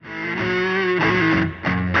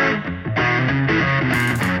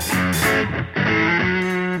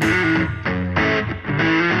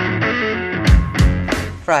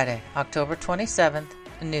Friday, October 27th,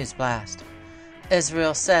 News Blast.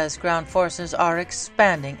 Israel says ground forces are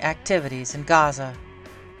expanding activities in Gaza.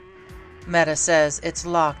 Meta says it's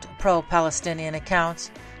locked pro-Palestinian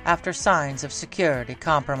accounts after signs of security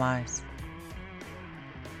compromise.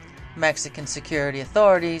 Mexican security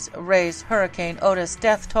authorities raise Hurricane Otis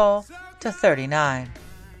death toll to 39.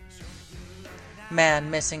 Man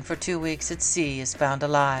missing for 2 weeks at sea is found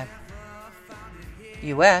alive.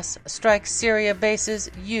 U.S. strikes Syria bases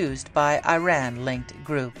used by Iran-linked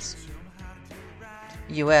groups.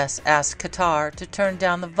 U.S. asks Qatar to turn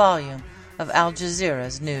down the volume of Al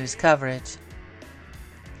Jazeera's news coverage.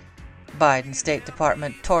 Biden State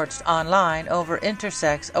Department torched online over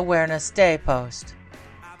Intersex Awareness Day post.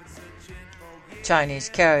 Chinese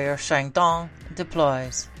carrier Shandong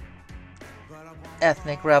deploys.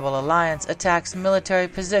 Ethnic rebel alliance attacks military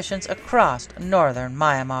positions across northern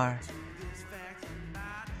Myanmar.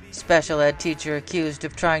 Special ed teacher accused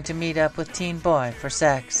of trying to meet up with teen boy for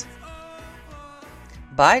sex.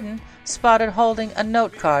 Biden spotted holding a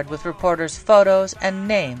note card with reporters' photos and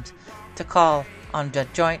names to call on the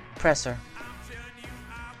joint presser.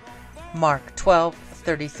 Mark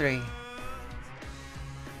 12:33.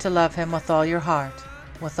 To love him with all your heart,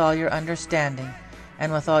 with all your understanding,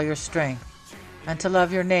 and with all your strength, and to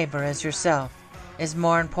love your neighbor as yourself, is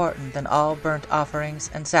more important than all burnt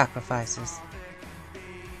offerings and sacrifices.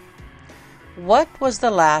 What was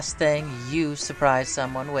the last thing you surprised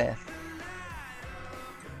someone with?